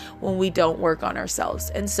us when we don't work on ourselves.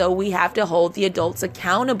 And so we have to hold the adults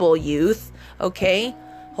accountable, youth, okay?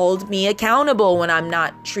 Hold me accountable when I'm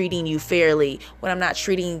not treating you fairly, when I'm not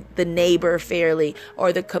treating the neighbor fairly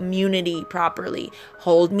or the community properly.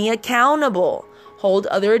 Hold me accountable. Hold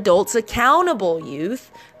other adults accountable,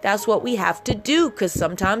 youth. That's what we have to do, because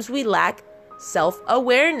sometimes we lack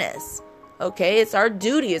self-awareness, okay? It's our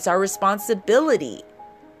duty, it's our responsibility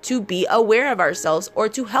to be aware of ourselves, or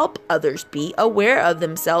to help others be aware of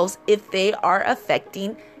themselves if they are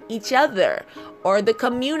affecting each other or the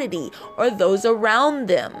community or those around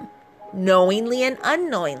them, knowingly and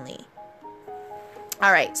unknowingly.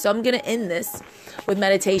 All right, so I'm going to end this with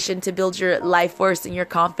meditation to build your life force and your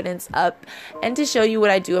confidence up, and to show you what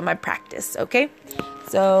I do in my practice, okay?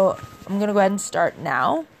 So I'm going to go ahead and start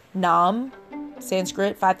now. Nam,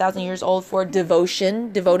 Sanskrit, 5,000 years old for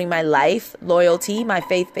devotion, devoting my life, loyalty, my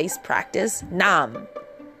faith-based practice. Nam,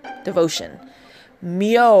 devotion.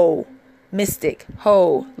 Myo, mystic.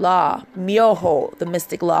 Ho, law. Myoho, the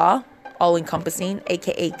mystic law, all-encompassing,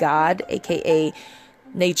 aka God, aka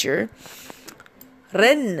nature.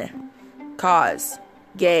 Ren, cause.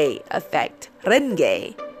 Ge, effect.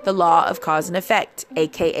 Renge, the law of cause and effect,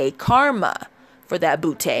 aka karma. For that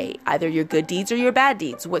butte, either your good deeds or your bad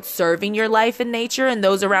deeds. What's serving your life and nature and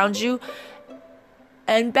those around you,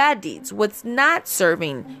 and bad deeds. What's not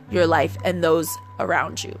serving your life and those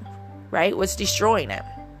around you, right? What's destroying it?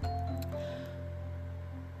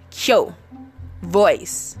 Kyo,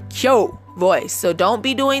 voice. Kyo, voice. So don't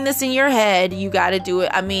be doing this in your head. You got to do it.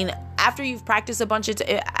 I mean, after you've practiced a bunch of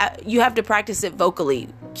you have to practice it vocally.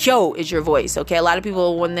 Kyo is your voice, okay? A lot of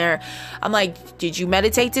people, when I'm like, did you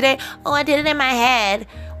meditate today? Oh, I did it in my head.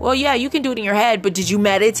 Well, yeah, you can do it in your head, but did you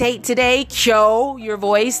meditate today? Kyo, your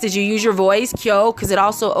voice. Did you use your voice? Kyo, because it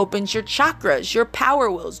also opens your chakras, your power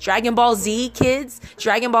wheels. Dragon Ball Z, kids.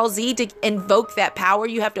 Dragon Ball Z, to invoke that power,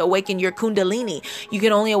 you have to awaken your kundalini. You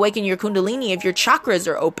can only awaken your kundalini if your chakras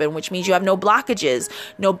are open, which means you have no blockages,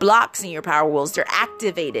 no blocks in your power wheels. They're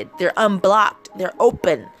activated. They're unblocked. They're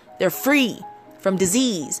open. They're free from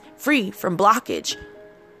disease, free from blockage,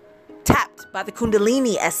 tapped by the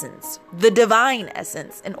Kundalini essence, the divine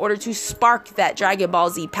essence. In order to spark that Dragon Ball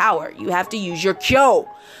Z power, you have to use your Kyo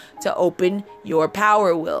to open your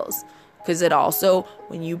power wheels. Because it also,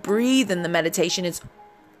 when you breathe in the meditation, it's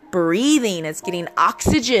breathing, it's getting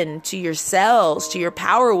oxygen to your cells, to your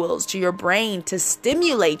power wheels, to your brain, to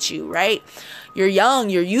stimulate you, right? You're young,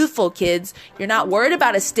 you're youthful, kids. You're not worried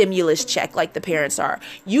about a stimulus check like the parents are.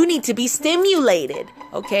 You need to be stimulated,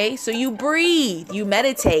 okay? So you breathe, you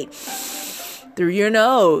meditate through your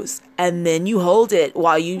nose, and then you hold it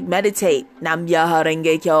while you meditate. Nam Myoho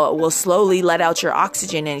Renge Kyo will slowly let out your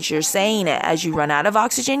oxygen, and as you're saying it, as you run out of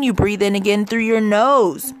oxygen, you breathe in again through your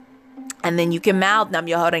nose. And then you can mouth Nam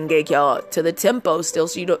Myoho Renge Kyo to the tempo still,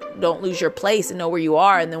 so you don't lose your place and know where you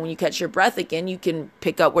are. And then when you catch your breath again, you can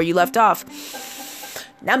pick up where you left off.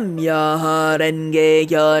 Nam Myoho Renge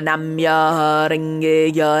Kyo, Nam Myoho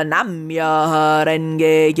Renge Kyo, Nam Myoho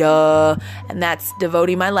Renge Kyo. And that's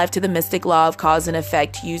devoting my life to the mystic law of cause and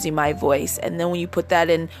effect using my voice. And then when you put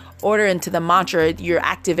that in order into the mantra, you're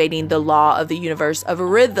activating the law of the universe of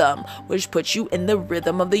rhythm, which puts you in the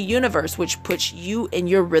rhythm of the universe, which puts you in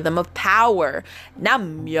your rhythm of power.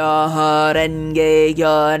 Nam Myoho Renge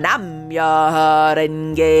Kyo, Nam Myoho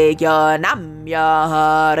Renge Kyo, Nam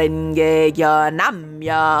Myoho Renge Kyo, Nam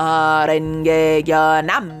Myoho Renge Kyo,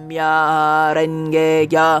 Nam Myoho Renge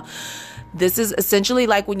Kyo. This is essentially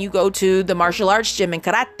like when you go to the martial arts gym in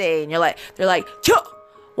karate, and they're like, Kyo!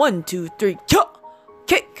 1, 2, 3, Kyo!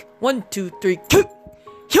 Kick! 1, 2, 3, kick!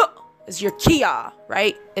 Kyo! It's your kia,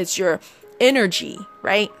 right? It's your energy,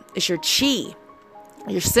 right? It's your chi.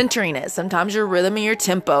 You're centering it. Sometimes your rhythm and your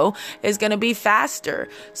tempo is going to be faster.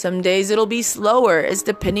 Some days it'll be slower. It's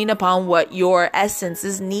depending upon what your essence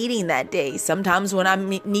is needing that day. Sometimes when I'm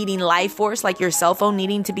needing life force, like your cell phone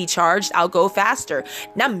needing to be charged, I'll go faster.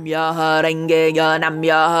 Nam Myoho Renge Kyo, Nam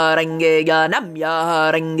Myoho Renge Kyo, Nam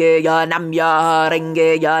Myoho Renge Kyo, Nam Myoho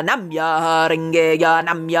Renge Kyo, Nam Myoho Renge Kyo,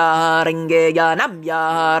 Nam Myoho Renge Kyo, Nam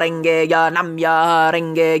Myoho Renge Kyo, Nam Myoho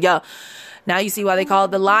Renge Kyo. Now you see why they call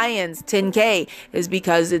it the Lions 10K, is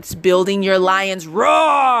because it's building your lion's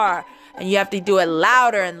roar. And you have to do it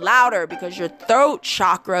louder and louder because your throat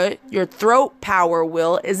chakra, your throat power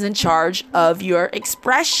will is in charge of your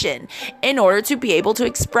expression. In order to be able to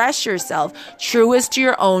express yourself truest to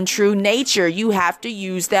your own true nature, you have to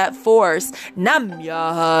use that force.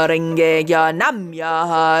 Namya renge ya,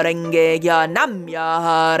 namya renge ya,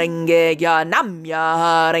 namya renge ya,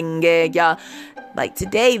 namya renge ya. Like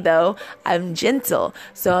today, though, I'm gentle,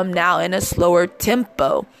 so I'm now in a slower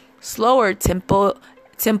tempo. Slower tempo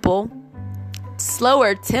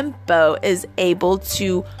is able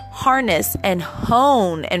to harness and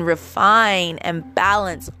hone and refine and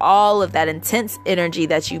balance all of that intense energy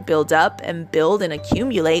that you build up and build and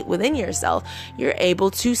accumulate within yourself. You're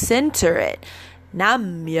able to center it.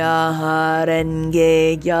 Namya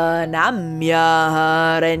renge ya,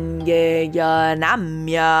 namya renge ya,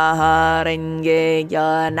 namya renge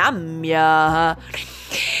ya, namya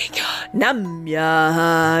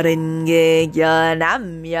Namya renge ya,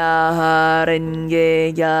 namya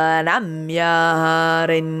renge ya, namya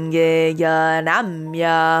renge ya,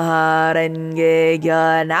 namya renge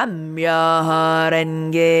ya, namya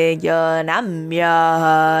renge ya,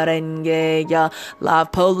 namya renge ya. Law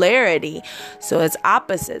of polarity. So it's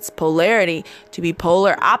opposites. Polarity, to be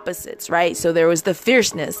polar opposites, right? So there was the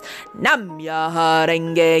fierceness. Namya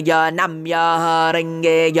renge ya, namya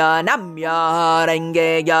renge ya, namya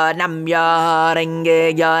renge ya, namya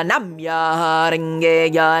renge ya, namya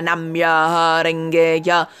renge ya, namya renge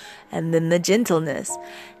ya. And then the gentleness.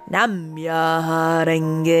 Namya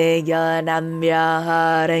renge ya,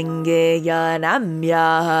 namya renge ya,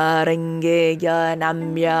 namya renge ya,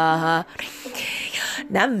 namya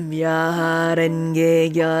Namya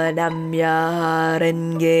renge ya, namya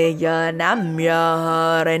renge ya, namya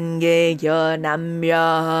renge ya,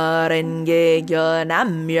 namya renge ya,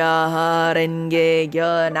 namya renge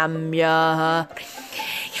ya, namya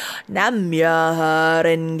Namya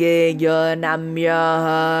renge ya, namya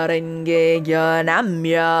renge ya,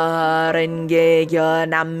 namya renge ya,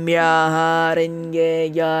 namya renge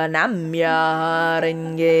ya, namya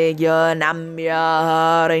renge ya, namya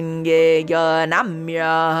renge ya,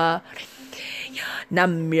 namya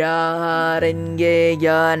Namya renge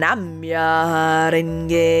ya, namya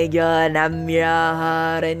renge ya, namya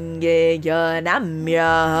renge ya, namya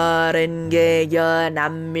renge ya,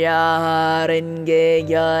 namya renge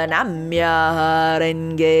ya, namya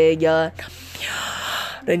renge ya.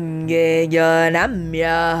 Renge ya,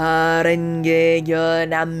 namya renge ya,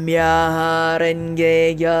 namya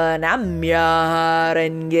renge ya, namya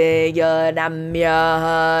renge ya, namya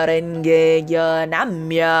renge ya,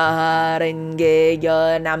 namya renge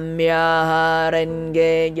ya, namya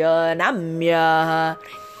renge ya, namya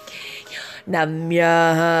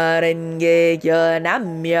Namya renge ya,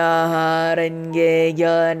 namya renge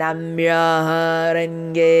ya, namya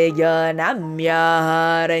renge ya, namya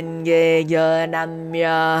renge ya,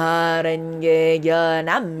 namya renge ya,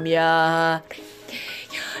 namya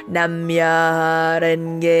Namya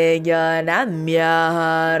renge ya, namya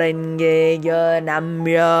renge ya,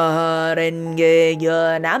 namya renge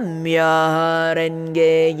ya, namya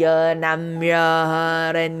renge ya, namya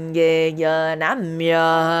renge ya,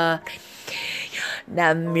 namya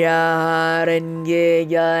Namya renge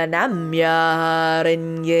ya, namya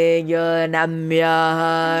renge ya, namya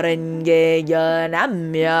renge ya,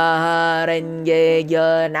 namya renge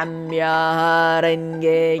ya, namya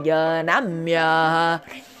renge ya, namya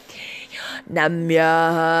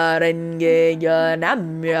Namya renge ya,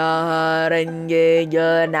 namya renge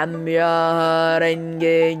ya, namya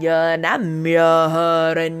renge ya, namya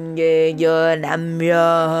renge ya, namya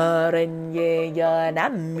renge ya,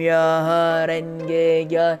 namya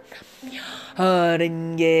renge ya.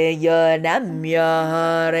 Renge ya, namya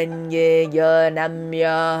renge ya,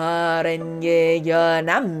 namya renge ya,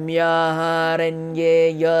 namya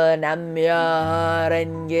renge ya, namya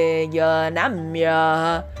renge ya, namya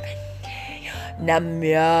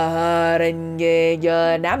Namya renge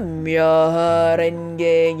ya, namya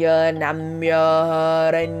renge ya, namya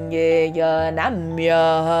renge ya, namya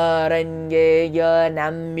renge ya,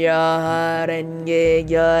 namya renge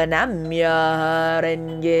ya, namya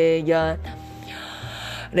renge ya.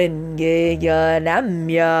 Renge ya,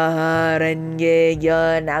 namya renge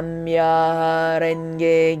ya, namya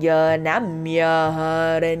renge ya, namya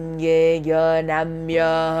renge ya, namya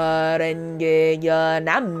renge ya,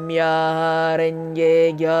 namya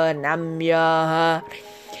renge ya, namya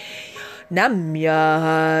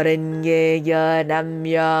Namya renge ya,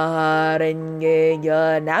 namya renge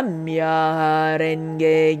ya, namya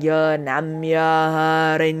renge ya, namya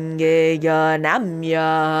renge ya, namya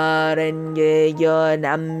renge ya,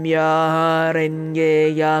 namya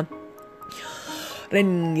renge ya.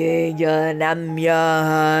 Renge Kyo Nam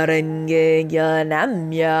Myoho Renge Kyo Nam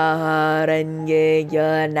Myoho Renge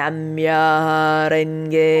Kyo Nam Myoho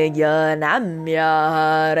Renge Kyo Nam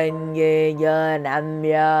Myoho Renge Kyo Nam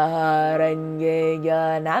Myoho Renge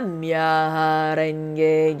Kyo Nam Myoho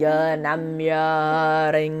Renge Kyo Nam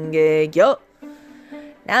Myoho Renge Kyo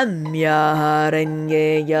Nam Myoho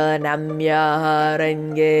Renge Kyo Nam Myoho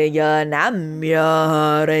Renge Kyo Nam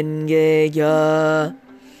Myoho Renge Kyo.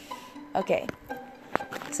 Okay.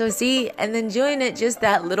 So see, and then doing it just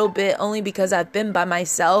that little bit only because I've been by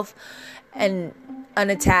myself and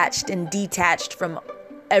unattached and detached from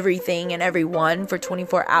everything and everyone for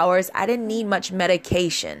 24 hours. I didn't need much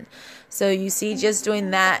medication. So you see, just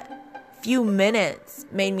doing that few minutes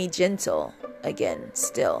made me gentle again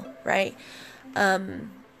still, right? And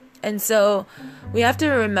so we have to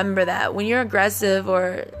remember that when you're aggressive,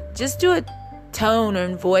 or just do a tone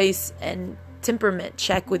and voice and temperament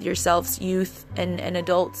check with yourselves, youth and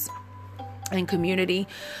adults and community,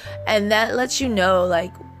 and that lets you know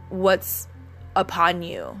like what's upon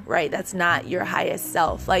you, right? That's not your highest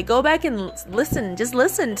self. Like, go back and just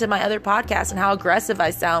listen to my other podcasts and how aggressive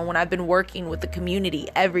I sound when I've been working with the community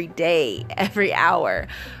every day, every hour,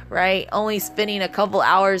 right? Only spending a couple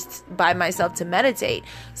hours by myself to meditate.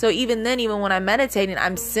 So even then, even when I'm meditating,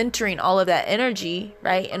 I'm centering all of that energy,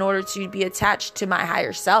 right? In order to be attached to my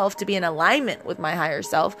higher self, to be in alignment with my higher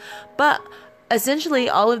self. But essentially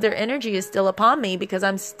all of their energy is still upon me because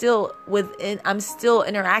I'm still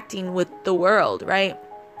interacting with the world, right?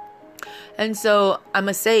 And so I'm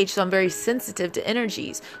a sage, so I'm very sensitive to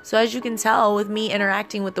energies. So as you can tell with me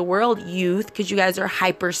interacting with the world, youth, because you guys are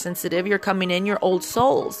hypersensitive, you're coming in, you're old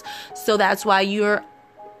souls. So that's why you're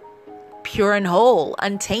pure and whole,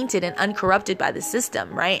 untainted and uncorrupted by the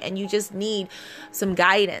system, right? And you just need some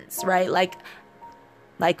guidance, right? Like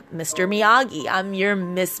Mr. Miyagi. I'm your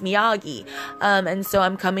Miss Miyagi. And so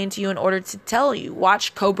I'm coming to you in order to tell you,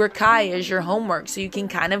 watch Cobra Kai as your homework so you can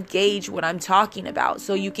kind of gauge what I'm talking about.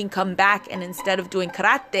 So you can come back and instead of doing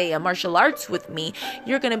karate and martial arts with me,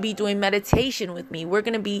 you're going to be doing meditation with me. We're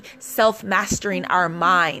going to be self-mastering our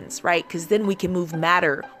minds, right? Because then we can move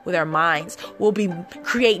matter with our minds. We'll be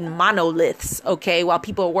creating monoliths, okay? While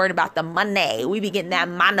people are worried about the money, we be getting that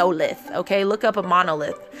monolith, okay? Look up a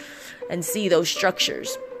monolith and see those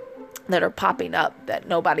structures that are popping up that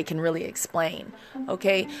nobody can really explain.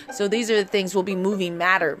 Okay, so these are the things. We'll be moving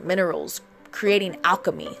matter, minerals, creating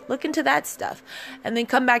alchemy. Look into that stuff. And then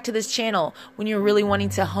come back to this channel when you're really wanting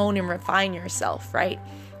to hone and refine yourself, right?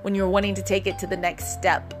 When you're wanting to take it to the next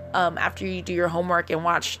step, after you do your homework and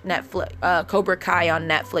watch Cobra Kai on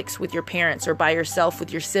Netflix with your parents or by yourself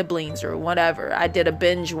with your siblings or whatever. I did a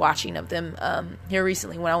binge watching of them here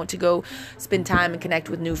recently when I went to go spend time and connect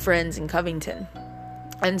with new friends in Covington.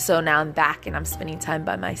 And so now I'm back and I'm spending time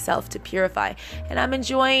by myself to purify, and I'm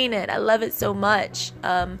enjoying it. I love it so much.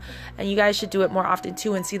 And you guys should do it more often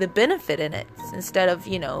too and see the benefit in it instead of,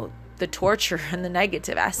 the torture and the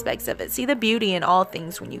negative aspects of it. See the beauty in all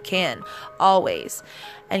things when you can, always.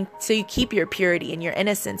 And so you keep your purity and your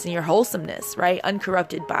innocence and your wholesomeness, right?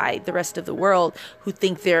 Uncorrupted by the rest of the world who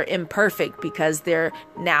think they're imperfect because they're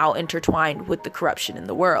now intertwined with the corruption in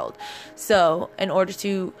the world. So in order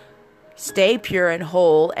to stay pure and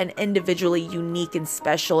whole and individually unique and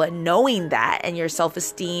special, and knowing that, and your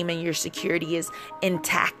self-esteem and your security is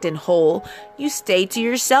intact and whole, you stay to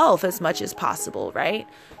yourself as much as possible, right?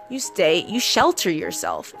 You shelter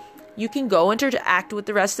yourself. You can go interact with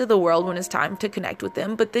the rest of the world when it's time to connect with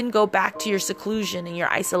them, but then go back to your seclusion and your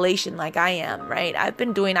isolation like I am, right? I've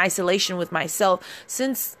been doing isolation with myself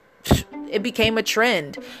since it became a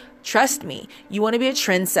trend. Trust me, you want to be a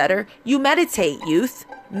trendsetter, you meditate, youth.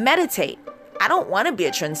 Meditate. I don't want to be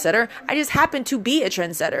a trendsetter. I just happen to be a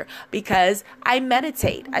trendsetter because I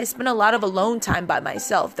meditate. I spend a lot of alone time by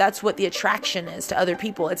myself. That's what the attraction is to other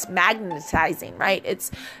people. It's magnetizing, right?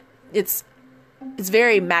 It's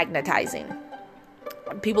very magnetizing.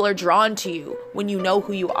 People are drawn to you when you know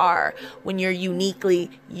who you are, when you're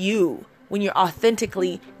uniquely you, when you're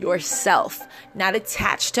authentically yourself, not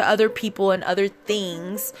attached to other people and other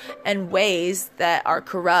things and ways that are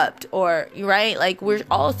corrupt, or, right? Like, we're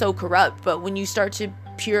all so corrupt, but when you start to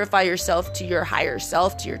purify yourself to your higher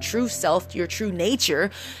self, to your true nature,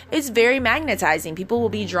 it's very magnetizing. People will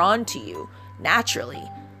be drawn to you naturally.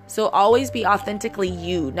 So always be authentically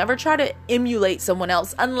you. Never try to emulate someone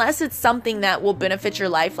else unless it's something that will benefit your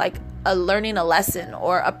life, like learning a lesson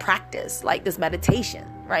or a practice like this meditation,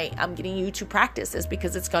 right? I'm getting you to practice this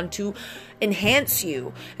because it's going to enhance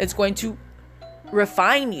you. It's going to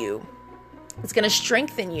refine you. It's going to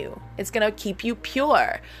strengthen you. It's going to keep you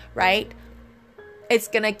pure, right? it's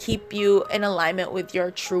going to keep you in alignment with your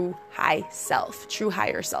true higher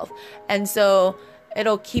self. And so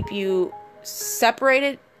it'll keep you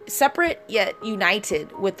separate yet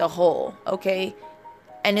united with the whole, okay?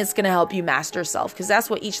 And it's going to help you master self, because that's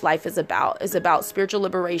what each life is about spiritual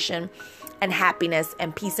liberation and happiness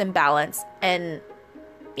and peace and balance and,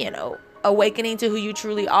 awakening to who you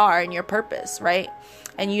truly are and your purpose, right?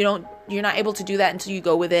 And you're not able to do that until you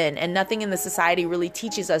go within, and nothing in the society really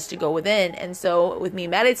teaches us to go within. And so with me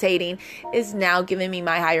meditating is now giving me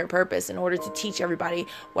my higher purpose in order to teach everybody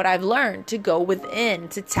what I've learned, to go within,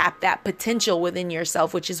 to tap that potential within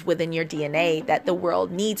yourself, which is within your DNA that the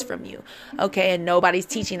world needs from you. Okay. And nobody's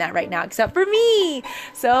teaching that right now except for me.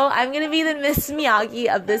 So I'm going to be the Miss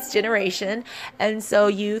Miyagi of this generation. And so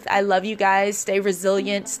youth, I love you guys. Stay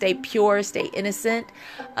resilient, stay pure, stay innocent.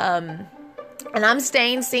 And I'm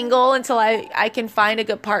staying single until I can find a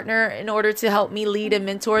good partner in order to help me lead and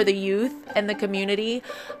mentor the youth and the community,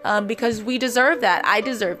 because we deserve that. I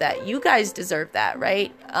deserve that. You guys deserve that,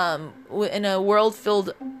 right? In a world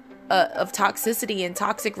filled of toxicity and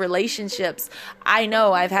toxic relationships, I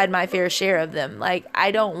know I've had my fair share of them. Like,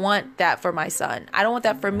 I don't want that for my son. I don't want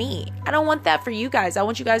that for me. I don't want that for you guys. I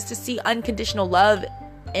want you guys to see unconditional love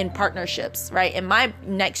in partnerships, right? In my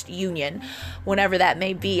next union, whenever that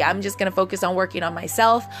may be, I'm just going to focus on working on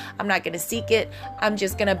myself. I'm not going to seek it. I'm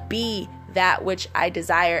just going to be that which I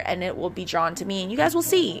desire, and it will be drawn to me, and you guys will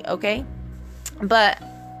see, okay? But,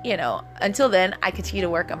 until then, I continue to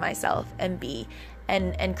work on myself and be,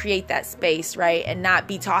 and create that space, right? And not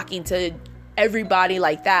be talking to everybody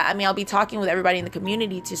like that. I mean, I'll be talking with everybody in the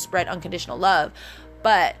community to spread unconditional love,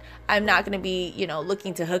 but I'm not going to be,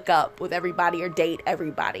 looking to hook up with everybody or date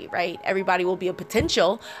everybody, right? Everybody will be a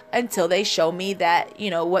potential until they show me that,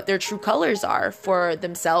 what their true colors are for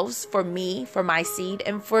themselves, for me, for my seed,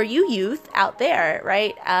 and for you youth out there,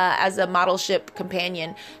 right? As a modelship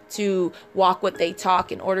companion to walk what they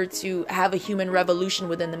talk in order to have a human revolution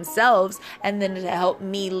within themselves, and then to help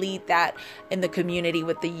me lead that in the community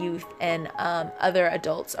with the youth and other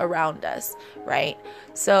adults around us, right?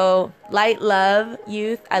 So light, love,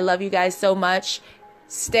 youth. I love you guys so much.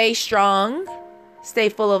 Stay strong, stay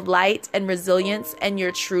full of light and resilience and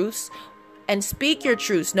your truths, and speak your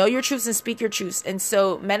truths. Know your truths and speak your truths. And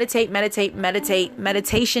so meditate.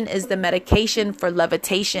 Meditation is the medication for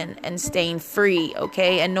levitation and staying free,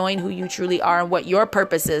 okay? And knowing who you truly are and what your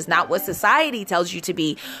purpose is, not what society tells you to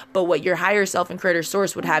be, but what your higher self and creator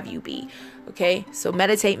source would have you be. Okay, so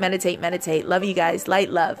meditate. Love you guys. Light,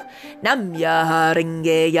 love. Namya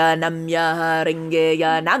Renge Ya, Namya Renge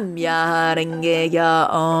Ya, Namya Renge Ya.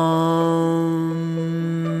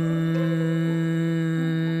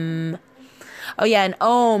 Oh yeah, and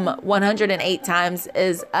Om 108 times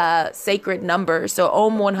is a sacred number. So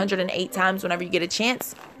Om 108 times whenever you get a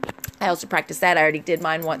chance. I also practice that. I already did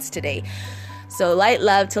mine once today. So light,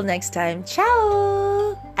 love. Till next time.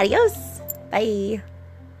 Ciao. Adios. Bye.